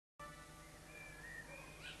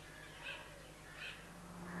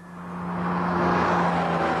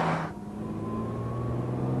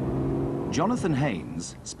Jonathan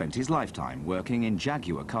Haynes spent his lifetime working in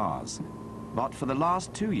Jaguar cars, but for the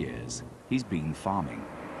last 2 years, he's been farming.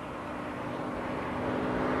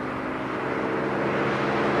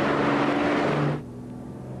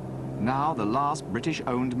 Now the last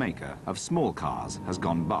British-owned maker of small cars has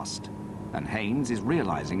gone bust, and Haynes is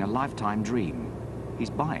realizing a lifetime dream. He's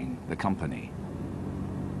buying the company.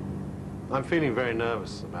 I'm feeling very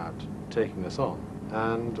nervous about taking this on,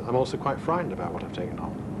 and I'm also quite frightened about what I've taken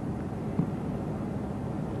on.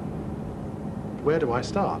 Where do I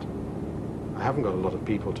start? I haven't got a lot of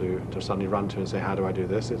people to suddenly run to and say, how do I do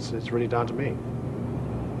this? It's really down to me.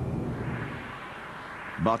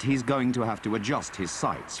 But he's going to have to adjust his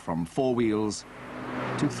sights from 4 wheels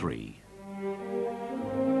to 3.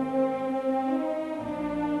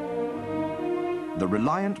 The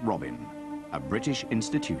Reliant Robin, a British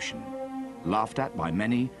institution, laughed at by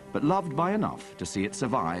many, but loved by enough to see it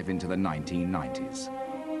survive into the 1990s.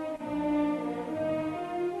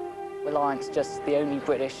 Reliant's just the only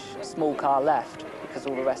British small car left, because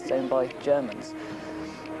all the rest is owned by Germans.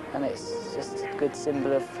 And it's just a good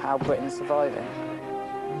symbol of how Britain's surviving.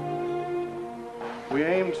 We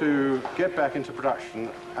aim to get back into production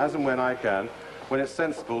as and when I can, when it's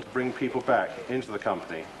sensible to bring people back into the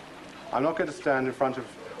company. I'm not going to stand in front of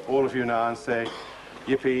all of you now and say,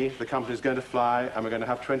 yippee, the company's going to fly and we're going to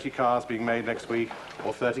have 20 cars being made next week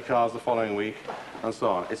or 30 cars the following week and so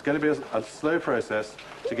on. It's going to be a slow process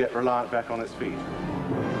to get Reliant back on its feet.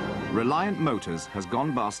 Reliant Motors has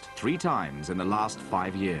gone bust 3 times in the last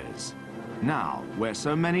 5 years. Now, where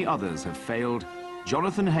so many others have failed,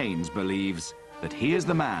 Jonathan Haynes believes that he is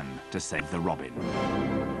the man to save the Robin.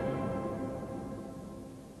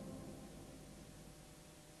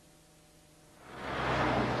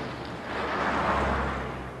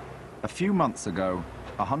 A few months ago,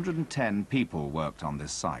 110 people worked on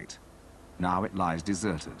this site. Now it lies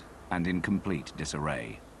deserted and in complete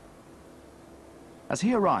disarray. As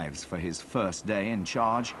he arrives for his first day in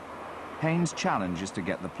charge, Haynes' challenge is to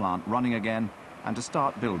get the plant running again and to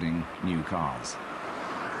start building new cars.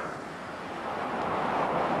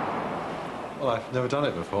 Well, I've never done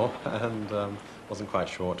it before and wasn't quite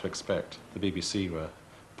sure what to expect. The BBC were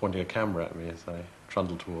pointing a camera at me as I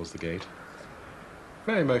trundled towards the gate.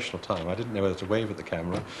 Very emotional time. I didn't know whether to wave at the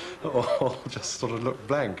camera or just sort of look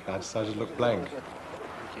blank. I decided to look blank.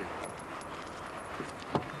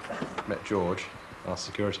 Met George, our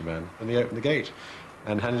security man, and he opened the gate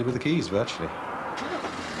and handed me the keys virtually.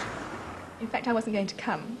 In fact, I wasn't going to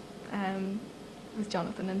come with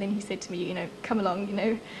Jonathan, and then he said to me, you know, come along, you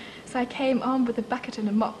know. So I came armed with a bucket and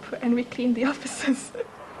a mop, and we cleaned the offices.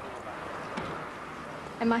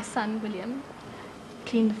 And my son, William,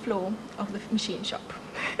 cleaned the floor of the machine shop.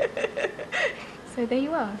 So there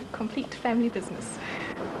you are, complete family business.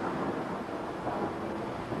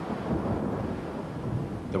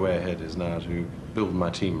 The way ahead is now to build my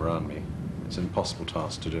team around me. It's an impossible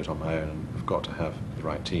task to do it on my own, and I've got to have the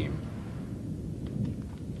right team.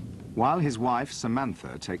 While his wife,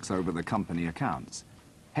 Samantha, takes over the company accounts,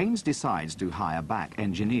 Haynes decides to hire back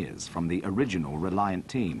engineers from the original Reliant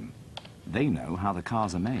team. They know how the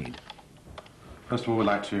cars are made. First of all, we'd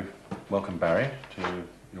like to welcome Barry to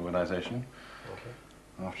the organisation.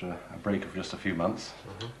 After a break of just a few months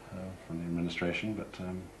from the administration, but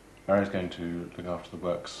Barry's going to look after the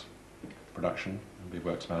works production and be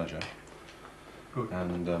works manager. Good.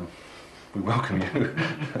 And we welcome you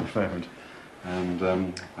at the moment. And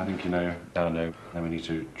I think you know, now know, then we need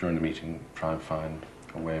to, during the meeting, try and find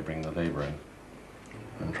a way of bringing the labour in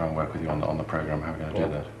and try and work with you on the programme, how we're going to do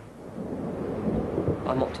that.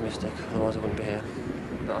 I'm optimistic, otherwise I wouldn't be here.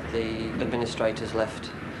 But the administrators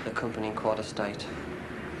left the company in quite a state.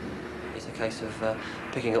 It's a case of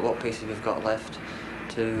picking up what pieces we've got left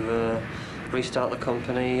to restart the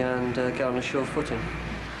company and get on a sure footing.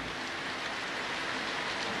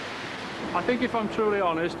 I think if I'm truly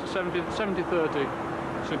honest,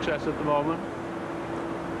 70-30 success at the moment.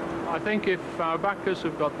 I think if our backers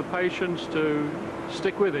have got the patience to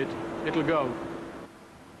stick with it, it'll go.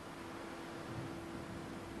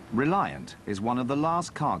 Reliant is one of the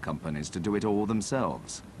last car companies to do it all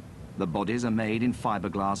themselves. The bodies are made in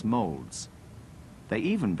fiberglass molds. They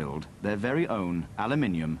even build their very own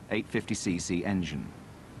aluminium 850cc engine.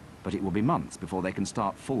 But it will be months before they can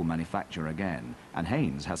start full manufacture again, and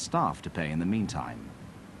Haynes has staff to pay in the meantime.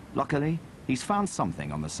 Luckily, he's found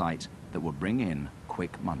something on the site that will bring in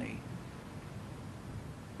quick money.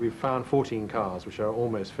 We've found 14 cars which are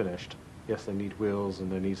almost finished. Yes, they need wheels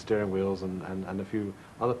and they need steering wheels and a few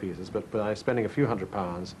other pieces, but by spending a few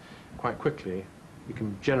 £100 quite quickly, we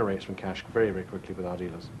can generate some cash very, very quickly with our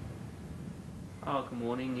dealers. Oh, good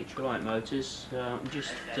morning, it's Reliant Motors. I'm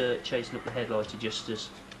just chasing up the headlight adjusters.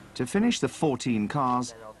 To finish the 14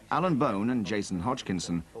 cars, Alan Bone and Jason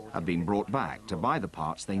Hodgkinson have been brought back to buy the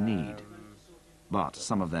parts they need. But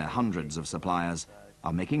some of their hundreds of suppliers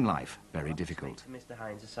are making life very difficult. Mr.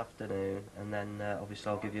 Haynes this afternoon, and then obviously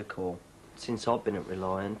I'll give you a call. Since I've been at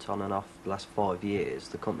Reliant, on and off the last 5 years,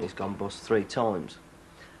 the company's gone bust 3 times.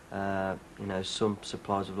 You know, some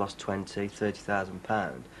suppliers have lost £20,000,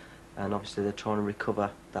 £30,000, and obviously they're trying to recover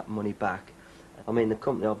that money back. I mean, the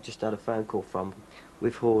company I've just had a phone call from,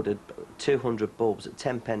 we've ordered 200 bulbs at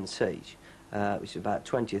 10 pence each, which is about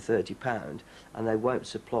 £20 or £30, and they won't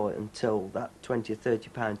supply it until that £20 or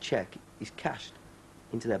 £30 cheque is cashed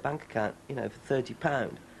into their bank account, you know, for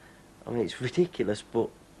 £30. I mean, it's ridiculous, but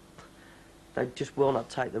they just will not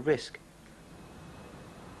take the risk.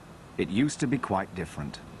 It used to be quite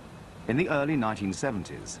different. In the early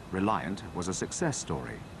 1970s, Reliant was a success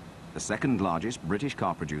story, the second largest British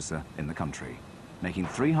car producer in the country, making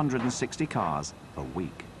 360 cars a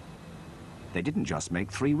week. They didn't just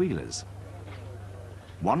make three-wheelers.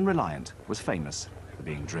 One Reliant was famous for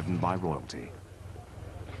being driven by royalty.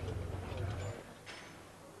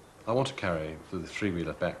 I want to carry the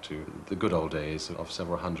three-wheeler back to the good old days of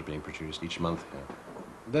several hundred being produced each month here.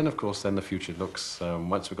 Then, of course, then the future looks,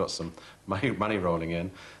 once we've got some money rolling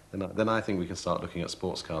in, then I think we can start looking at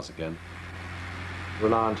sports cars again.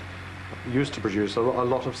 Reliant used to produce a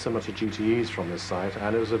lot of similar to GTEs from this site,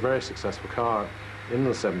 and it was a very successful car in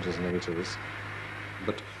the 70s and 80s.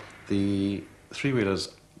 But the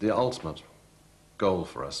three-wheeler's the ultimate goal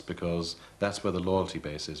for us, because that's where the loyalty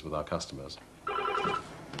base is with our customers.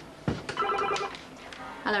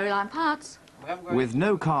 Hello, Reliant Parts. With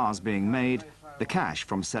no cars being made, the cash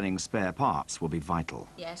from selling spare parts will be vital.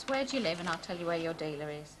 Yes, where do you live? And I'll tell you where your dealer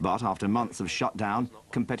is. But after months of shutdown,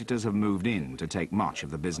 competitors have moved in to take much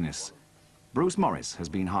of the business. Bruce Morris has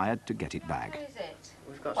been hired to get it back. Where is it?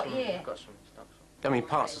 We've got What some, year? we've got some stock. I mean,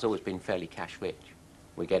 parts has always been fairly cash rich.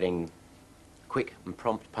 We're getting quick and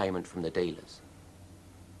prompt payment from the dealers,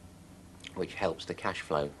 which helps the cash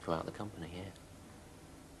flow throughout the company here.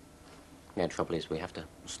 The trouble is we have to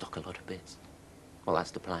stock a lot of bits. Well,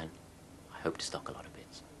 that's the plan. I hope to stock a lot of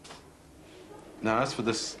bits. Now, as for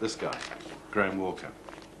this guy, Graham Walker,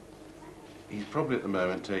 he's probably at the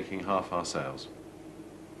moment taking half our sales.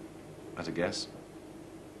 At a guess.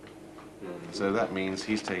 So that means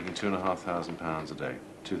he's taking £2,500 a day,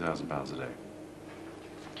 £2,000 a day.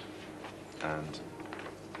 And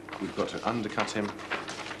we've got to undercut him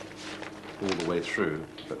all the way through,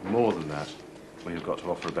 but more than that, we've got to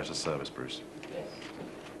offer a better service, Bruce.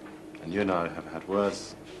 And you and I have had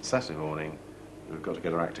words Saturday morning. We've got to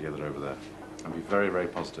get our act together over there and be very, very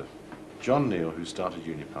positive. John Neal, who started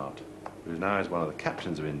Unipart, who now is one of the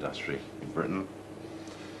captains of industry in Britain,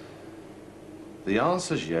 the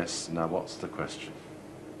answer's yes. Now what's the question?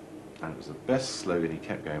 And it was the best slogan he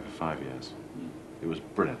kept going for 5 years. It was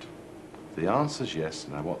brilliant. The answer's yes.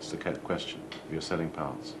 Now what's the question? You're selling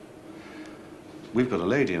parts. We've got a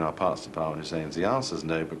lady in our parts department who's saying the answer's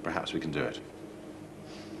no, but perhaps we can do it.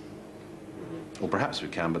 Or perhaps we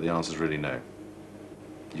can, but the answer's really no.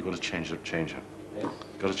 You've got to change her. Yes.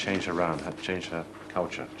 Got to change her around, change her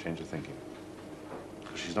culture, change her thinking.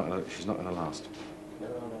 Because she's not going to last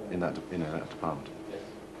in that department.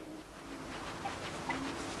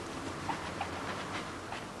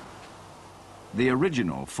 The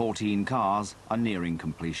original 14 cars are nearing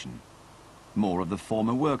completion. More of the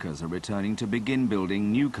former workers are returning to begin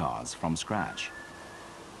building new cars from scratch.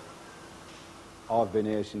 I've been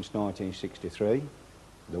here since 1963.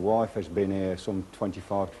 The wife has been here some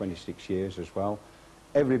 25, 26 years as well.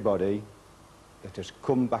 Everybody that has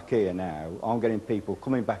come back here now, I'm getting people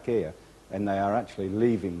coming back here and they are actually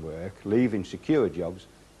leaving work, leaving secure jobs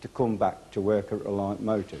to come back to work at Reliant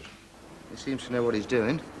Motors. He seems to know what he's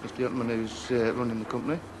doing. He's the gentleman who's running the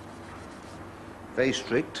company. Very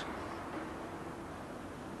strict.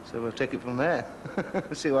 So we'll take it from there.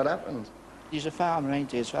 See what happens. He's a farmer,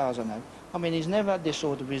 ain't he, as far as I know. I mean, he's never had this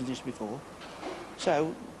sort of business before.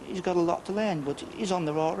 So he's got a lot to learn, but he's on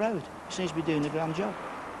the right road. He seems to be doing a grand job.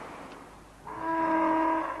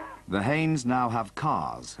 The Haynes now have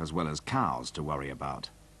cars as well as cows to worry about.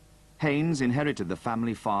 Haynes inherited the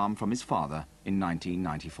family farm from his father in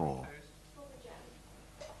 1994.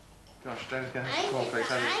 Gosh, don't get cornflakes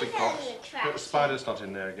out of this big box. But the spider's not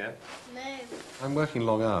in there again. No. I'm working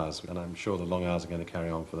long hours, and I'm sure the long hours are going to carry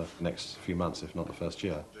on for the next few months, if not the first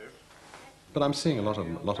year. But I'm seeing a lot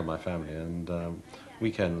of my family, and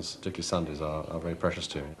weekends, particularly Sundays, are very precious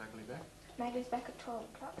to me. Maggie's back at 12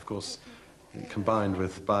 o'clock. Of course, combined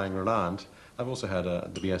with buying Reliant, I've also had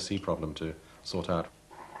the BSc problem to sort out.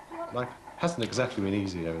 Like Hasn't exactly been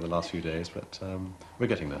easy over the last few days, but we're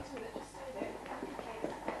getting there.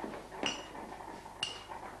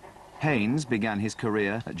 Haynes began his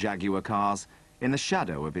career at Jaguar Cars in the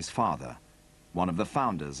shadow of his father, one of the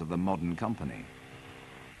founders of the modern company.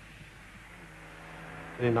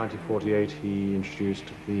 In 1948, he introduced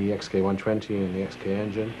the XK120 and the XK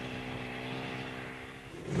engine.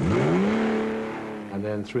 And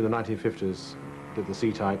then through the 1950s, did the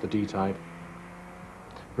C-type, the D-type.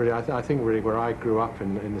 Really, I think really where I grew up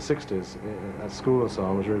in the 60s, at school and so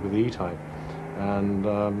on, was really with the E-type. And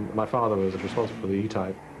my father was responsible for the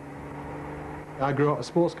E-type. I grew up with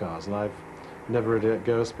sports cars, and I've never really let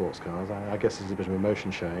go of sports cars. I guess it's a bit of emotion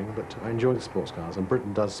showing, but I enjoy the sports cars, and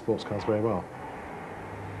Britain does sports cars very well.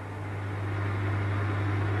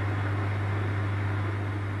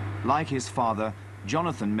 Like his father,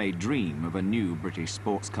 Jonathan may dream of a new British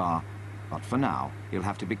sports car, but for now, he'll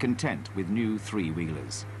have to be content with new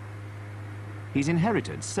three-wheelers. He's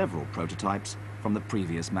inherited several prototypes from the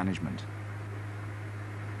previous management.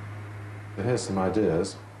 Here's some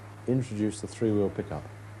ideas. Introduce the three-wheel pickup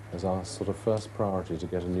as our sort of first priority to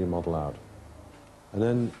get a new model out. And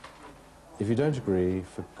then, if you don't agree,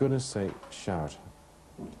 for goodness sake, shout.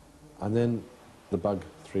 And then the bug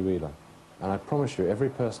three-wheeler. And I promise you, every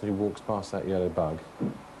person who walks past that yellow bug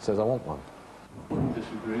says, I want one. I wouldn't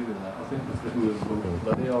disagree with that. I think the three-wheel bug is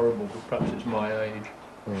bloody horrible, but perhaps it's my age.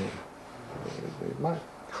 It might,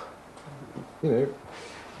 you know,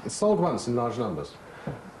 it's sold once in large numbers.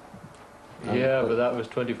 Yeah, but that was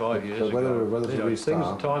 25 years ago. Whether you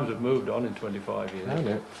know, times have moved on in 25 years. I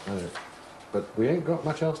know. But we ain't got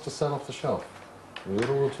much else to sell off the shelf. We've got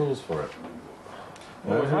all the tools for it.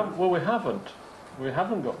 Well, we haven't. We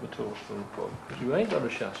haven't got the tools for the bug, because we ain't got a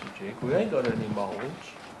chassis jig, we ain't got any moulds.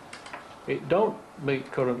 It don't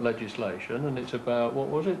meet current legislation, and it's about, what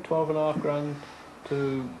was it, 12.5 grand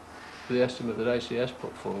to the estimate that ACS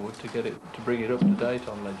put forward to get it, to bring it up to date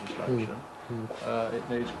on legislation. It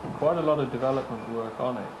needs quite a lot of development work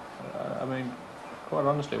on it. I mean, quite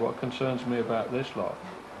honestly, what concerns me about this lot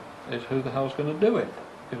is who the hell's going to do it?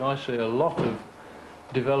 Because I see a lot of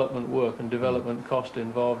development work and development cost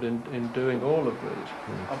involved in doing all of these.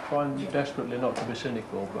 I'm trying desperately not to be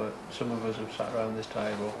cynical, but some of us have sat around this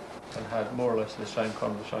table and had more or less the same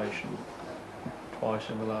conversation twice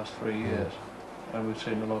in the last 3 years, and we've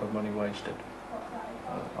seen a lot of money wasted.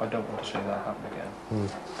 I don't want to see that happen again.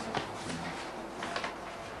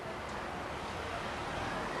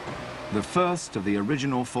 The first of the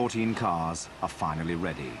original 14 cars are finally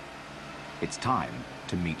ready. It's time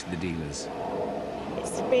to meet the dealers.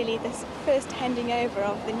 It's really the first handing over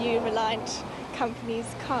of the new Reliant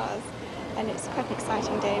company's cars, and it's quite an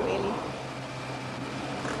exciting day, really.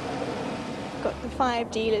 We've got the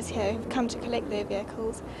 5 dealers here who've come to collect their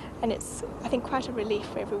vehicles, and it's, I think, quite a relief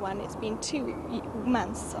for everyone. It's been 2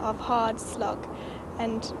 months of hard slog,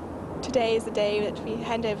 and today is the day that we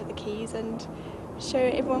hand over the keys and show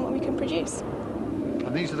everyone what we can produce.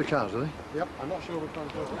 And these are the cars, are they? Yep, I'm not sure which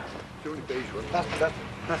one's yours.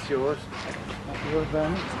 That's yours. That's yours,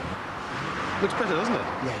 Bernie? Looks better, doesn't it?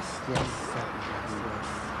 Yes.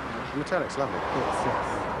 The metallic's lovely.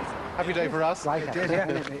 Yes. Happy day for us. Right,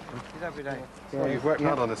 Happy day. Well, you've worked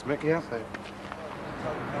hard on this, Mick. Yeah. So.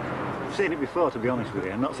 I've seen it before, to be honest with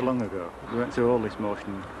you, not so long ago. We went through all this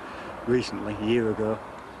motion recently, a year ago.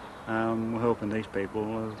 We're hoping these people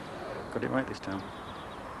have got it right this time.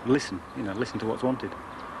 Listen to what's wanted.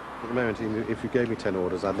 At the moment, if you gave me 10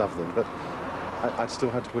 orders, I'd love them, but I'd still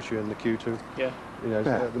have to put you in the queue to,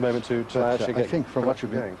 at the moment to actually get. I think from what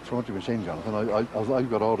you've been saying, Jonathan, I've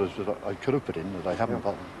got orders that I could have put in that I haven't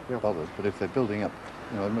bothered. But if they're building up,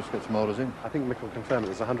 I must get some orders in. I think Mick will confirm that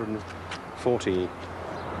there's 140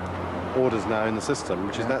 orders now in the system,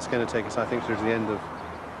 which is that's going to take us, I think, through to the end of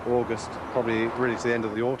August, probably really to the end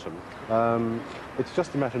of the autumn. It's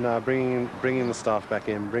just a matter now of bringing the staff back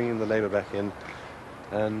in, bringing the labour back in,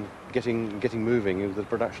 and getting moving in the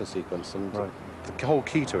production sequence. And the whole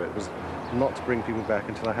key to it was not to bring people back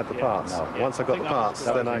until I had the parts. No. Once I got the parts,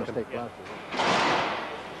 then I can.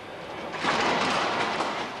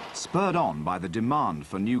 Spurred on by the demand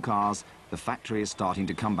for new cars, the factory is starting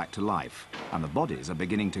to come back to life, and the bodies are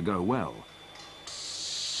beginning to go well.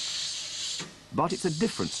 But it's a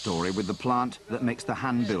different story with the plant that makes the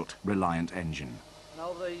hand-built Reliant engine.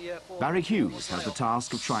 Barry Hughes has the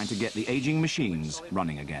task of trying to get the ageing machines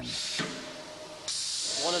running again.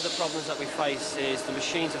 One of the problems that we face is the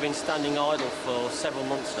machines have been standing idle for several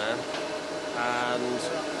months now, and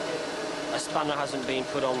a spanner hasn't been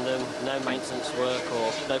put on them, no maintenance work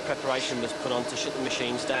or no preparation was put on to shut the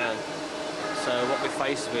machines down. So what we're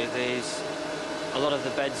faced with is a lot of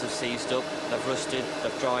the beds have seized up, they've rusted,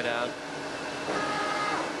 they've dried out,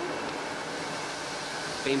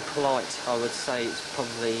 Being polite, I would say it's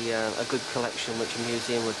probably a good collection which a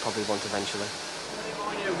museum would probably want eventually.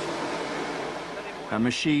 A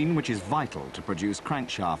machine which is vital to produce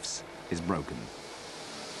crankshafts is broken.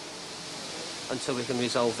 Until we can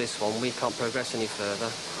resolve this one, we can't progress any further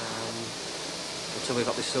until we've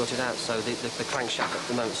got this sorted out. So the crankshaft at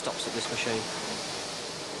the moment stops at this machine.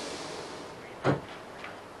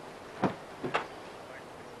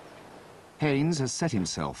 Haynes has set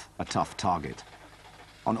himself a tough target.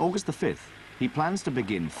 On August the 5th, he plans to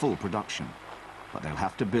begin full production, but they'll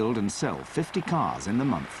have to build and sell 50 cars in the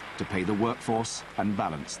month to pay the workforce and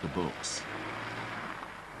balance the books.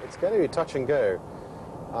 It's going to be touch and go.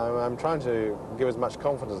 I'm trying to give as much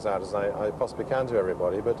confidence out as I possibly can to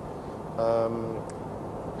everybody, but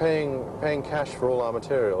paying cash for all our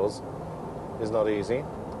materials is not easy.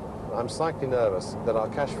 I'm slightly nervous that our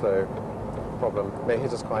cash flow problem may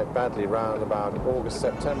hit us quite badly round about August,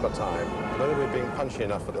 September time. Whether we're being punchy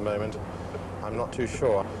enough at the moment, I'm not too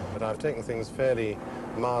sure, but I've taken things fairly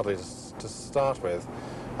mildly to start with,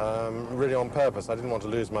 really on purpose. I didn't want to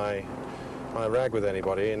lose my rag with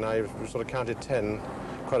anybody, and I sort of counted 10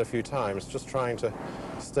 quite a few times, just trying to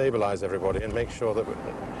stabilize everybody and make sure that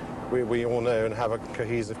we all know and have a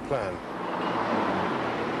cohesive plan.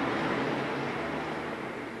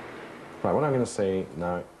 Right, what I'm going to say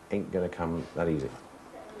now ain't going to come that easy.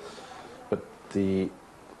 But the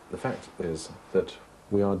fact is that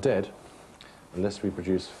we are dead unless we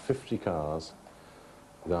produce 50 cars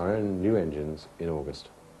with our own new engines in August.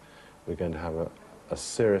 We're going to have a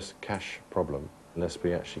serious cash problem unless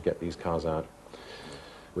we actually get these cars out.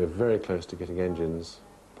 We're very close to getting engines,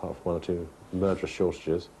 apart from one or two murderous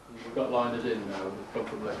shortages. We've got liners in now, we've come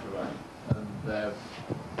from left to right, and they're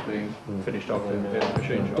being finished off in the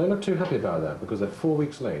machine shop. Don't look too happy about that, because they're 4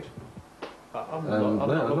 weeks late. I'm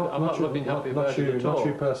not looking happy about it at all. Not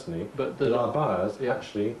you personally, but our buyers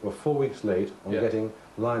actually were 4 weeks late on getting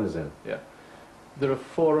liners in. Yeah. There are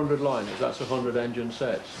 400 liners, that's 100 engine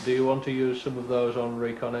sets. Do you want to use some of those on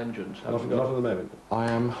recon engines? Not at the moment. I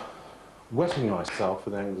am wetting myself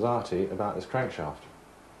with anxiety about this crankshaft.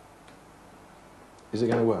 Is it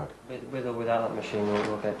going to work? With or without that machine,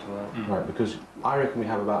 we'll get to work. Right, because I reckon we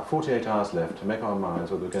have about 48 hours left to make our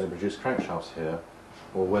minds whether we're going to produce crankshafts here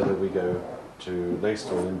or whether we go to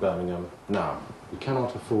Laystall in Birmingham now. We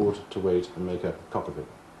cannot afford to wait and make a cock of it.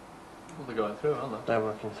 Well, they're going through, aren't they? They're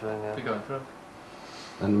working through, yeah. They're going through.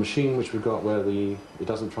 And the machine which we've got where it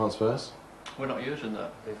doesn't transverse? We're not using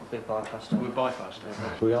that. We've bypassed it. We're bypassed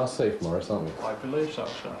it. We are safe, Morris, aren't we? I believe so,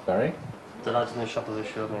 sir. Barry? The lads in the shop have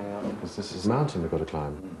assured me we are. Because this is a mountain we've got to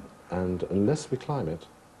climb. And unless we climb it,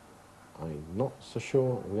 I'm not so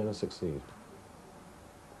sure we're going to succeed.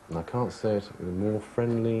 And I can't say it with a more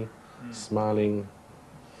friendly, smiling,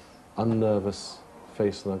 unnervous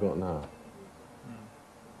face than I've got now.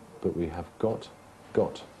 But we have got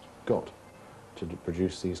to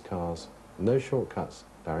produce these cars. No shortcuts,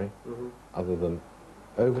 Barry, other than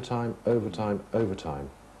overtime, overtime, overtime.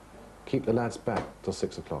 Keep the lads back till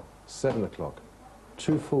 6 o'clock, 7 o'clock,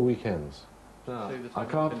 2 full weekends. I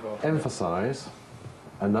can't emphasise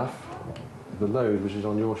enough the load which is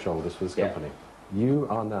on your shoulders for this company. You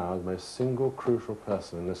are now the most single crucial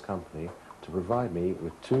person in this company to provide me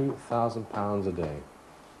with £2,000 a day.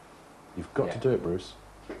 You've got to do it, Bruce.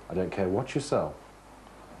 I don't care what you sell.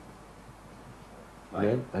 You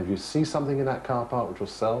know, and if you see something in that car park which will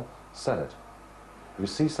sell, sell it. If you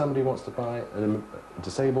see somebody wants to buy a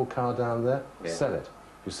disabled car down there, sell it.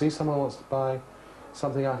 If you see someone wants to buy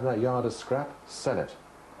something out of that yard as scrap, sell it.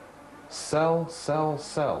 Sell, sell,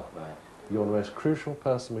 sell. Right. You're the most crucial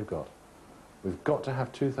person we've got. We've got to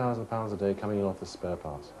have £2,000 a day coming in off the spare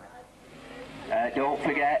parts. Don't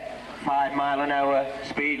forget, 5 mile an hour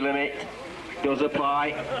speed limit does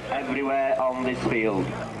apply everywhere on this field.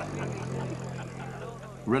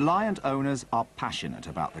 Reliant owners are passionate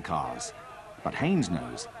about the cars, but Haynes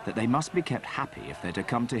knows that they must be kept happy if they're to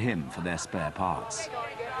come to him for their spare parts.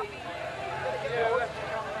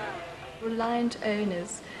 Reliant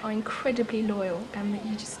owners are incredibly loyal, and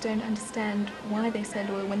you just don't understand why they're so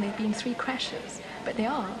loyal when they've been 3 crashes, but they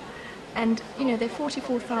are. And, you know, there are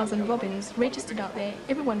 44,000 Robins registered out there.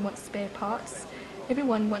 Everyone wants spare parts.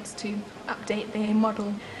 Everyone wants to update their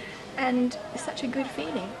model, and it's such a good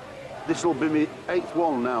feeling. This will be my 8th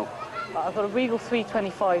one now. I've got a Regal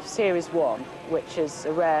 325 Series 1, which is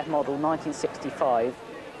a rare model, 1965.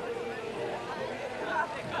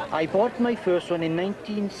 I bought my first one in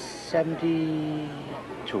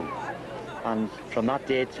 1972, and from that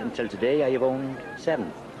date until today I have owned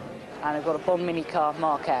 7. And I've got a Bond Mini car,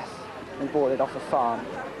 Mark F. We bought it off a farm,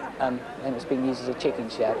 and it's been used as a chicken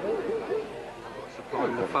shed.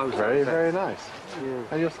 on the photo. Very, very nice. Yeah.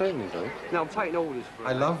 And you're taking these, are you? No, I'm taking orders for it.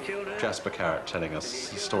 I love Jasper Carrott telling us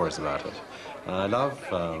stories about it. And I love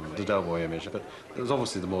the Del Boy image, but there's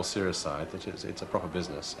obviously the more serious side, that it's a proper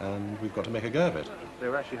business, and we've got to make a go of it. They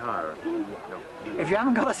were actually hiring. If you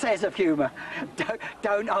haven't got a sense of humour,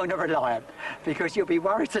 don't own a Reliant, because you'll be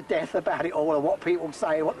worried to death about it all and what people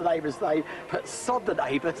say, what the neighbours say, but sod the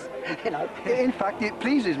neighbours, you know. In fact, it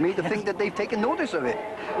pleases me to think that they've taken notice of it.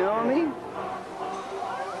 You know what I mean?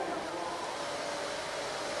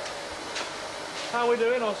 How are we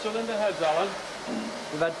doing on cylinder heads, Alan?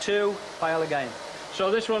 We've had 2, fail again.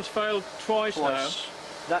 So this one's failed twice now?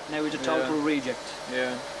 That now is a total reject.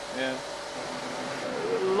 Yeah, yeah.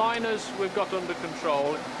 Liners we've got under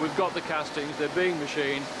control. We've got the castings, they're being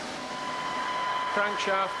machined.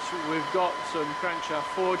 Crankshafts, we've got some crankshaft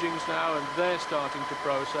forgings now, and they're starting to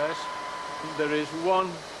process. There is one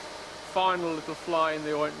final little fly in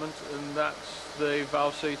the ointment, and that's the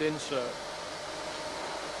valve seat insert.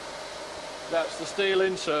 That's the steel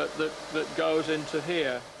insert that goes into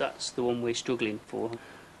here. That's the one we're struggling for,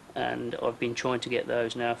 and I've been trying to get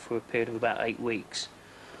those now for a period of about 8 weeks.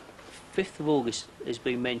 5th of August has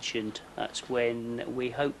been mentioned. That's when we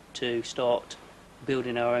hope to start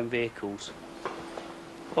building our own vehicles.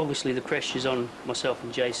 Obviously the pressure's on myself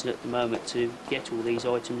and Jason at the moment to get all these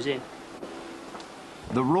items in.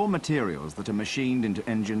 The raw materials that are machined into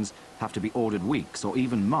engines have to be ordered weeks or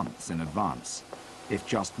even months in advance. If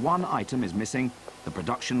just one item is missing, the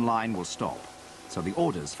production line will stop. So the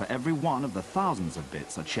orders for every one of the thousands of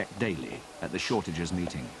bits are checked daily at the shortages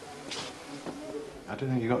meeting. I don't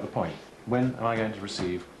think you got the point. When am I going to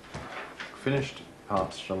receive finished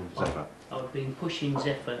parts from Zephyr? I've been pushing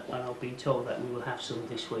Zephyr, and I've been told that we will have some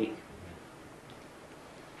this week.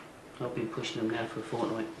 I've been pushing them now for a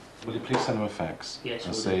fortnight. Will you please send them a fax? Yes,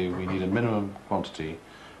 and will say do. we need a minimum quantity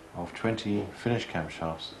of 20 finished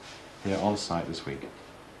camshafts here on site this week.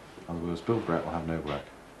 Otherwise, Bill Brett will have no work.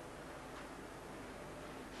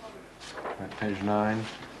 Right, page 9,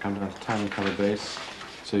 come down to time and colour base.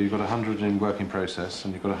 So you've got 100 in working process,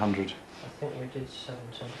 and you've got 100. I think we did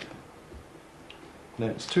 70. No,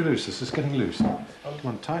 it's too loose. This is getting loose. Come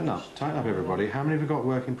on, tighten up, everybody. How many have we got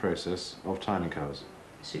working process of timing colours?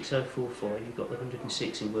 6045. You've got the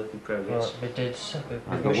 106 in work in progress. Right, we did.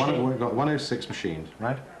 We've got 106 machined,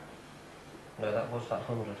 right? No, that was that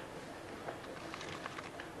 100.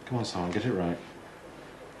 Come on, Simon, get it right.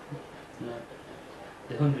 No,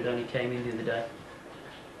 the 100 only came in the other day.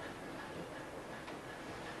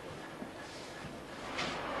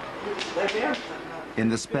 In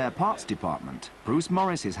the spare parts department, Bruce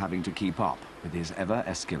Morris is having to keep up with his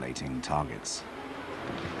ever-escalating targets.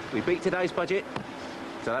 We beat today's budget,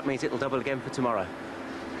 so that means it'll double again for tomorrow.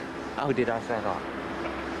 Oh, did I say that?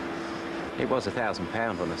 It was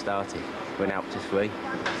 £1,000 when I started. Went up to 3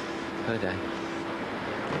 per day.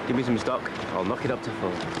 Give me some stock, I'll knock it up to 4.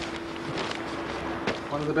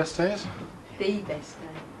 One of the best days? The best day.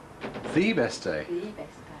 The best day? The best day.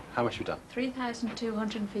 How much have you done?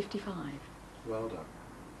 3,255. Well done.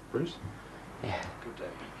 Bruce? Yeah. Good day.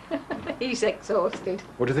 He's exhausted.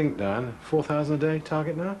 What do you think, Dan? 4,000 a day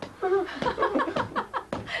target now?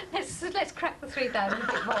 Let's crack the 3,000 a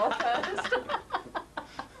bit more first.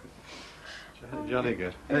 Jolly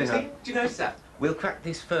good. Do you notice that? We'll crack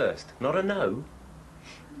this first, not a no.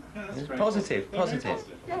 It's positive, positive.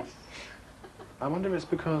 Yes. I wonder if it's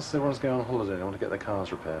because they want to go on holiday, they want to get their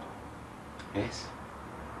cars repaired. Yes.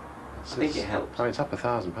 I think it helps. I mean, it's up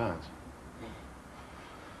 £1,000.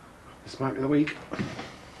 This might be the week.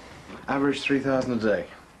 Average 3,000 a day.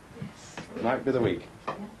 Yes. Might be the week.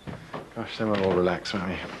 Gosh, then we'll all relax, won't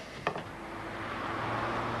we?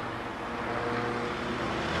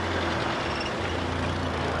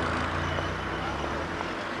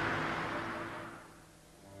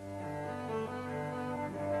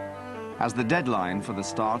 As the deadline for the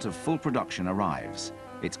start of full production arrives,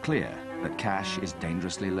 it's clear that cash is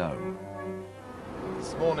dangerously low.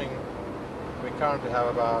 This morning, we currently have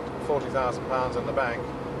about £40,000 in the bank,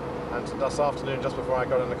 and this afternoon, just before I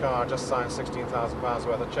got in the car, I just signed £16,000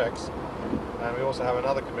 worth of cheques, and we also have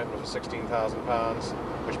another commitment for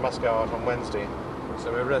 £16,000, which must go out on Wednesday,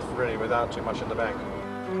 so we're really without too much in the bank.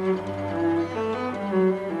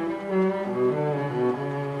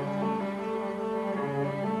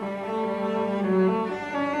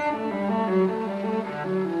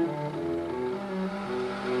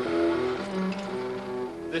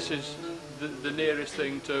 This is the nearest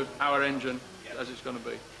thing to our engine as it's going to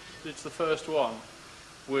be. It's the first one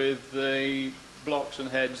with the blocks and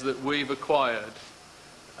heads that we've acquired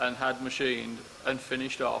and had machined and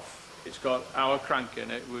finished off. It's got our crank in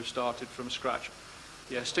it. We've started from scratch.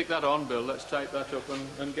 Yeah, stick that on, Bill. Let's tape that up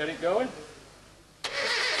and get it going.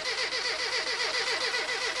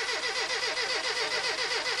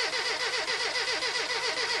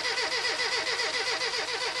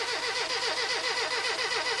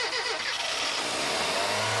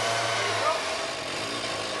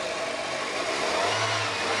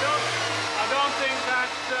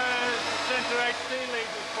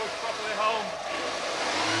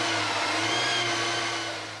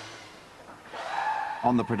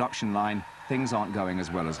 On the production line, things aren't going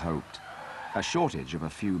as well as hoped. A shortage of a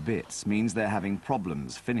few bits means they're having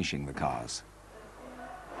problems finishing the cars.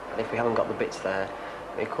 If we haven't got the bits there,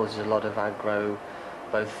 it causes a lot of aggro,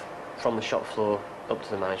 both from the shop floor up to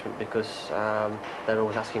the management, because they're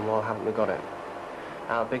always asking, why haven't we got it?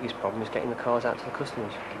 Our biggest problem is getting the cars out to the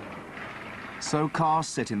customers. So cars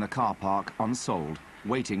sit in the car park unsold,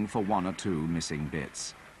 waiting for one or two missing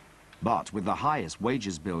bits. But with the highest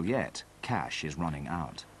wages bill yet, cash is running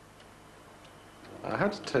out. I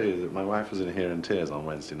had to tell you that my wife was in here in tears on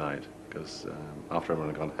Wednesday night, because after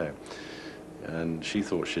everyone had gone home, and she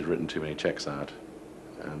thought she'd written too many cheques out,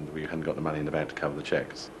 and we hadn't got the money in the bank to cover the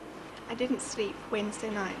cheques. I didn't sleep Wednesday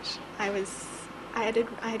night. I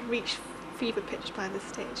had reached fever pitch by this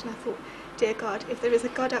stage, and I thought, dear God, if there is a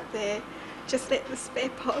God up there, just let the spare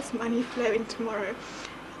parts money flow in tomorrow.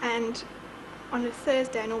 And on a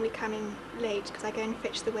Thursday, I normally come in late because I go and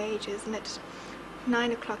fetch the wages, and at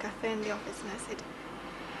 9 o'clock I phoned the office and I said,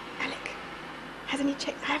 Alec, have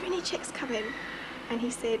any cheques come in? And he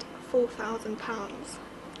said, £4,000.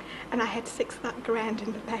 And I had £6,000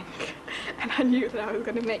 in the bank, and I knew that I was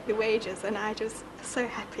going to make the wages, and I was so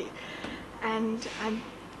happy. And I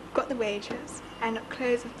got the wages, and at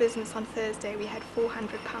close of business on Thursday we had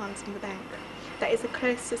 £400 in the bank. That is the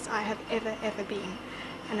closest I have ever been.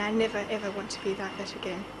 And I never, ever want to be like that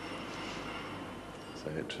again. So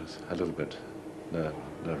it was a little bit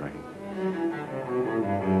nerve-wracking.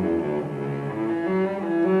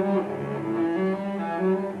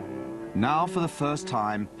 Now, for the first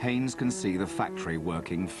time, Haynes can see the factory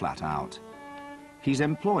working flat out. He's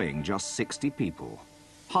employing just 60 people,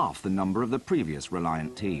 half the number of the previous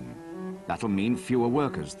Reliant team. That'll mean fewer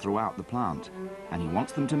workers throughout the plant, and he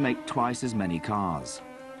wants them to make twice as many cars.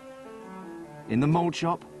 In the mould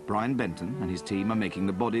shop, Brian Benton and his team are making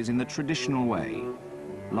the bodies in the traditional way,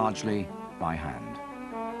 largely by hand.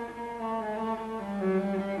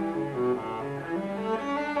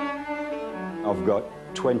 I've got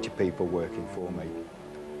 20 people working for me.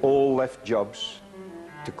 All left jobs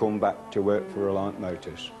to come back to work for Reliant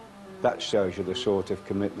Motors. That shows you the sort of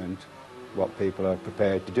commitment what people are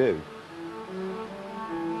prepared to do.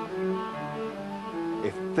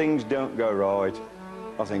 If things don't go right,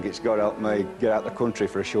 I think it's got to help me get out of the country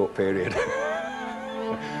for a short period.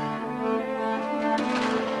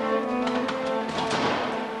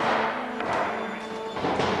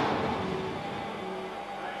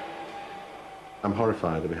 I'm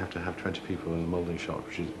horrified that we have to have 20 people in the moulding shop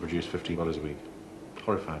produce $15 a week.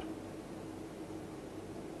 Horrified.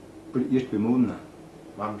 But it used to be more than that.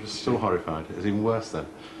 I'm just still horrified. It's even worse then.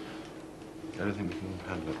 I don't think we can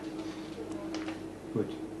handle it. But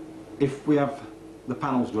if we have the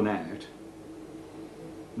panels done out,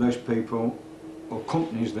 those people or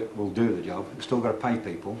companies that will do the job have still got to pay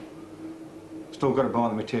people, still got to buy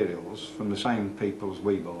the materials from the same people as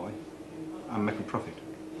we buy and make a profit.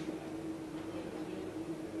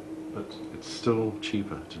 But it's still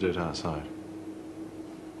cheaper to do it outside.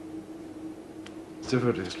 It's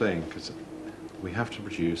difficult to explain because we have to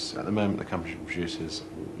produce, at the moment the company produces,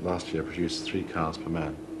 last year produced 3 cars per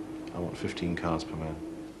man. I want 15 cars per man.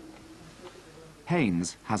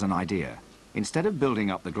 Haynes has an idea. Instead of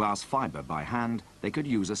building up the glass fibre by hand, they could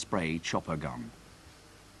use a spray chopper gun.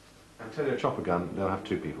 Until you a chopper gun, they'll have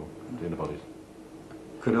 2 people doing the bodies.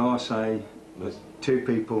 Could I say that 2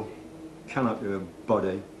 people cannot do a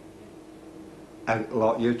body,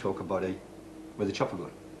 like you talk a body, with a chopper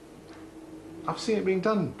gun? I've seen it being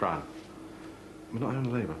done, Brian. We're not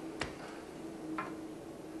having labour.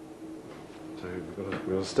 So we've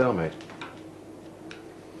got a stalemate.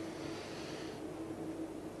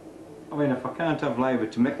 I mean, if I can't have labour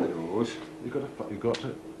to make the doors... You've got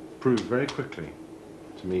to prove very quickly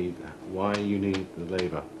to me why you need the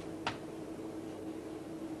labour.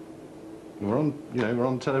 We're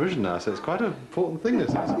on television now, so it's quite an important thing, this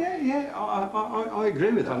is. Yeah, I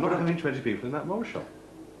agree with that. I'm not having 20 people in that mould shop.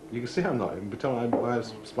 You can see I'm not. You can tell by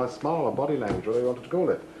my smile or body language, whatever you wanted to call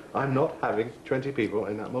it. I'm not having 20 people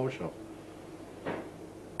in that mould shop.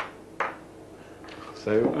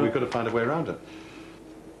 So we've got to find a way around it.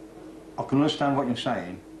 I can understand what you're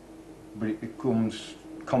saying, but it becomes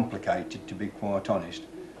complicated, to be quite honest.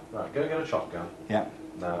 Right, go get a shotgun. Yeah.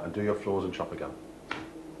 now and do your floors on chopper gun.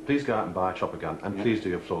 Please go out and buy a chopper gun, and please do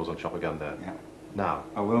your floors on chopper gun there. Yeah. Now.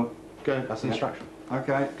 I will. Go, that's an Yeah. instruction.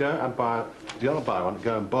 Okay. Go and buy, do you want to buy one?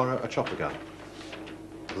 Go and borrow a chopper gun.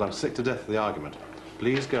 Because I'm sick to death of the argument.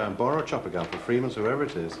 Please go and borrow a chopper gun from Freeman's, whoever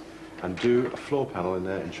it is, and do a floor panel in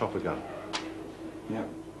there in chopper gun. Yeah.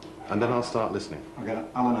 And then I'll start listening. I'll get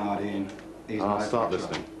Alan Hardy in. He's I'll my start lecturer.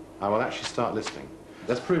 listening. I will actually start listening.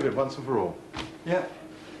 Let's prove it once and for all. Yeah.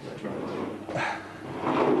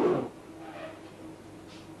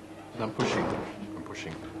 I'm pushing.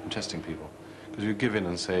 I'm testing people. Because you give in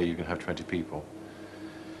and say you can have 20 people.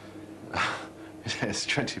 It's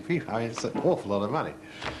 20 people. I mean, it's an awful lot of money.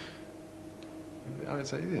 I would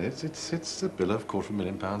say, yeah, it's a bill of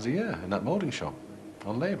 £250,000 a year in that moulding shop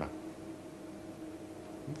on labour.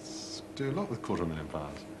 Let's do a lot with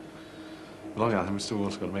 £250,000. But on the other hand, we've still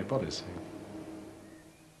also got to make bodies.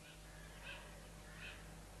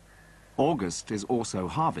 August is also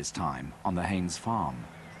harvest time on the Haynes farm.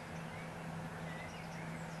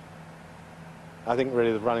 I think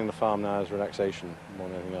really running the farm now is relaxation more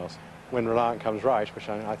than anything else. When Reliant comes right, which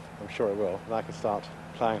I'm sure it will, then I can start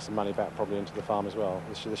ploughing some money back probably into the farm as well.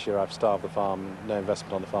 This year I've starved the farm, no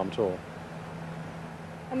investment on the farm at all.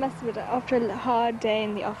 I must admit, after a hard day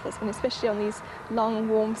in the office, and especially on these long,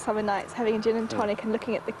 warm summer nights, having a gin and tonic and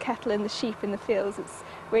looking at the cattle and the sheep in the fields, it's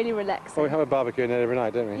really relaxing. Well, we have a barbecue in there every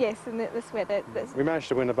night, don't we? Yes, and this way We managed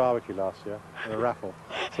to win a barbecue last year in a raffle,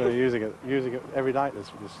 so we're using it every night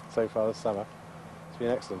so far this summer. It's been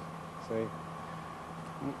excellent. So,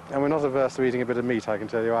 and we're not averse to eating a bit of meat, I can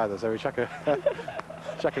tell you either. So we chuck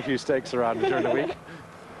a few steaks around during the week.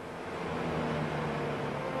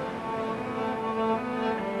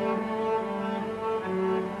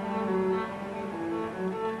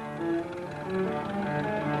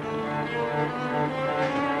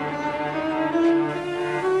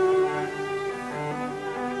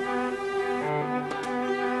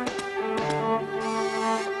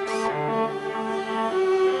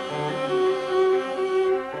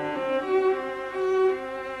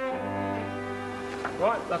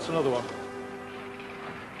 Right, that's another one.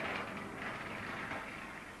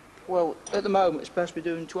 Well, at the moment, it's supposed to be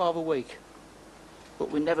doing 12 a week. But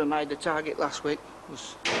we never made the target last week.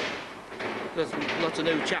 There's lots of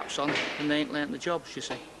new chaps on, and they ain't learnt the jobs, you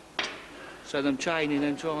see. So them training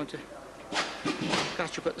and trying to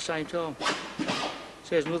catch up at the same time. So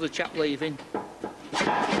there's another chap leaving.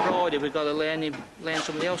 Friday, we've got to learn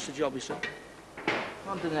somebody else the job, you see.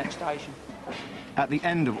 On to the next station. At the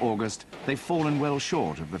end of August, they've fallen well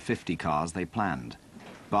short of the 50 cars they planned.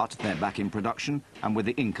 But they're back in production, and with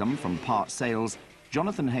the income from part sales,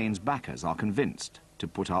 Jonathan Haynes' backers are convinced to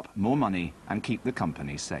put up more money and keep the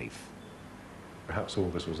company safe. Perhaps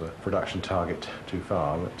August was a production target too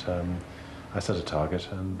far, but I set a target,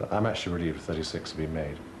 and I'm actually relieved 36 have been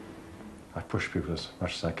made. I've pushed people as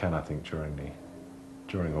much as I can, I think,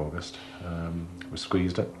 during August. We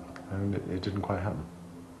squeezed it, and it didn't quite happen.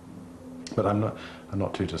 But I'm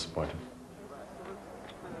not too disappointed.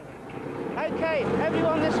 Okay,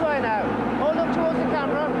 everyone this way now. All up towards the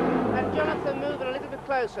camera, and Jonathan moving a little bit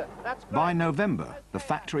closer. That's great. By November, the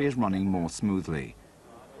factory is running more smoothly.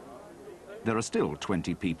 There are still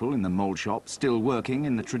 20 people in the mould shop still working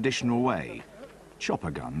in the traditional way.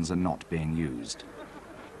 Chopper guns are not being used.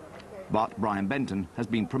 But Brian Benton has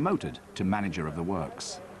been promoted to manager of the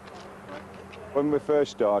works. When we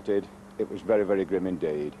first started, it was very, very grim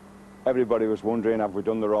indeed. Everybody was wondering, have we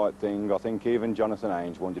done the right thing? I think even Jonathan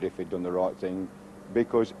Haynes wondered if he'd done the right thing,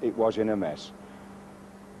 because it was in a mess.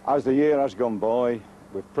 As the year has gone by,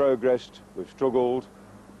 we've progressed, we've struggled,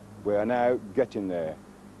 we are now getting there.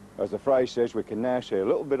 As the phrase says, we can now see a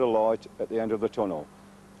little bit of light at the end of the tunnel.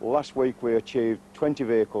 Last week we achieved 20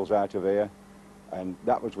 vehicles out of here, and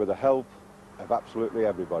that was with the help of absolutely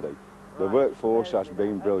everybody. The workforce has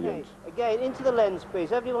been brilliant. Okay. Again, into the lens,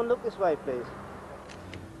 please. Everyone look this way, please.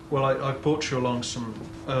 Well, I've brought you along some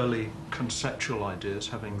early conceptual ideas,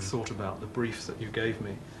 having thought about the brief that you gave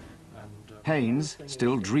me. Haynes,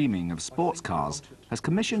 still dreaming of sports cars, has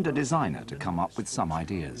commissioned a designer to come up with some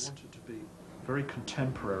ideas. To be very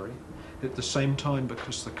contemporary. At the same time,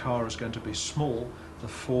 because the car is going to be small, the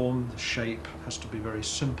form, the shape has to be very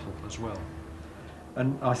simple as well.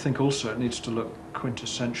 And I think also it needs to look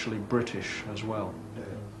quintessentially British as well.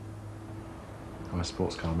 I'm a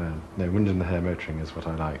sports car man. No, wind in the hair motoring is what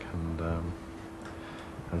I like,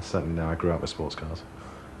 and certainly now I grew up with sports cars.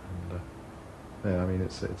 And, yeah, I mean,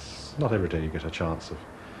 it's not every day you get a chance of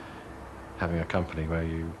having a company where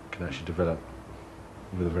you can actually develop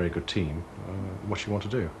with a very good team what you want to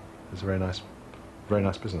do. It's a very nice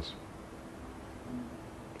business.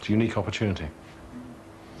 It's a unique opportunity.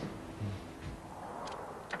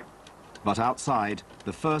 But outside,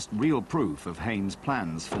 the first real proof of Haynes'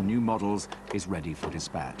 plans for new models is ready for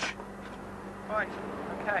dispatch. Right,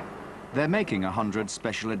 okay. They're making 100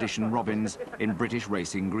 special edition Robins in British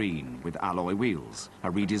racing green with alloy wheels,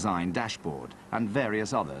 a redesigned dashboard and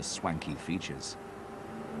various other swanky features.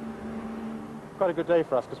 Quite a good day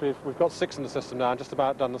for us because we've got 6 in the system now and just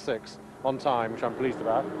about done the 6 on time, which I'm pleased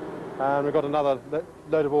about. And we've got another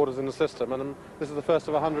load of orders in the system, and this is the first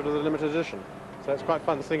of 100 of the limited edition. So it's quite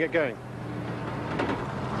fun to see it going.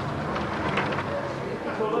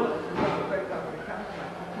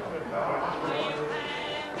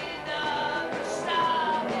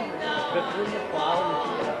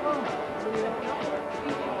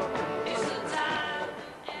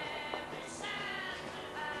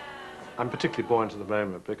 I'm particularly buoyant at the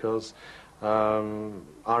moment because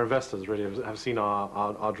our investors really have seen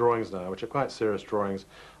our drawings now, which are quite serious drawings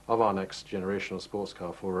of our next generation of sports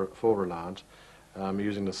car for Reliant,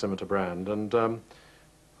 using the Scimitar brand. And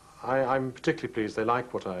I'm particularly pleased they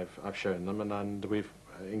like what I've shown them, and we've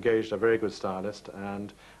engaged a very good stylist,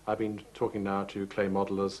 and I've been talking now to clay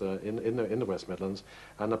modelers in the West Midlands,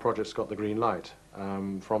 and the project's got the green light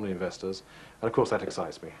from the investors, and of course that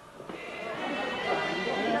excites me.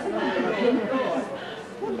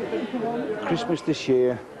 Christmas this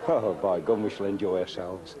year, oh by God, we shall enjoy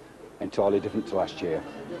ourselves. Entirely different to last year,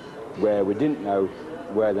 where we didn't know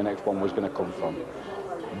where the next one was going to come from.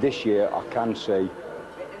 This year I can see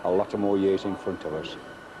a lot of more years in front of us,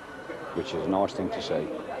 which is a nice thing to see.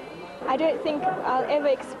 I don't think I'll ever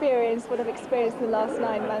experience what I've experienced in the last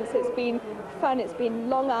 9 months. It's been fun, it's been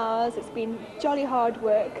long hours, it's been jolly hard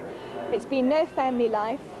work, it's been no family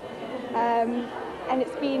life, and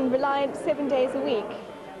it's been Reliant 7 days a week.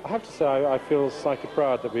 I have to say I feel slightly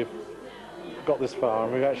proud that we've got this far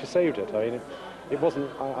and we've actually saved it. I mean, it wasn't,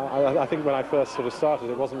 I think when I first sort of started,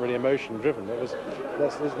 it wasn't really emotion driven. It was,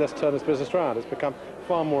 let's turn this business around. It's become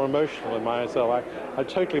far more emotional in my own self. I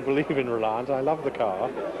totally believe in Reliant. I love the car.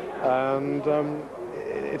 And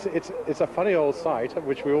it's a funny old site,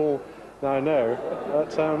 which we all now know,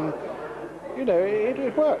 but, you know,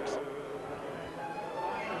 it works.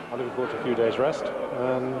 I'm looking forward to a few days' rest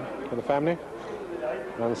with the family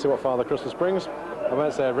and see what Father Christmas brings. I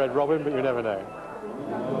won't say a red robin, but you never know.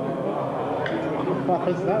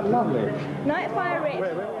 Is that lovely? Nightfire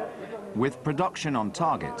Red. With production on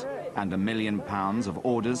target and £1 million of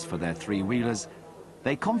orders for their 3-wheelers,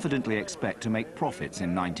 they confidently expect to make profits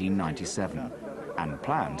in 1997 and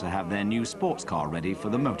plan to have their new sports car ready for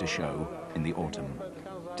the motor show in the autumn.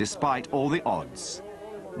 Despite all the odds,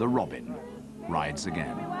 the Robin rides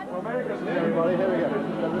again. Well, Merry Christmas, everybody. Here we go.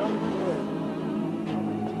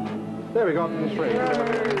 There we go, on the 3.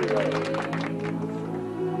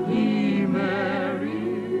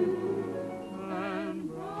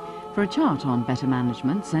 For a chart on better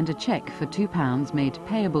management, send a cheque for £2 made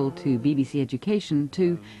payable to BBC Education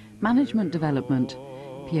to Management Development,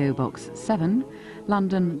 PO Box 7,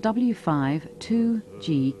 London W5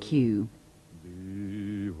 2GQ.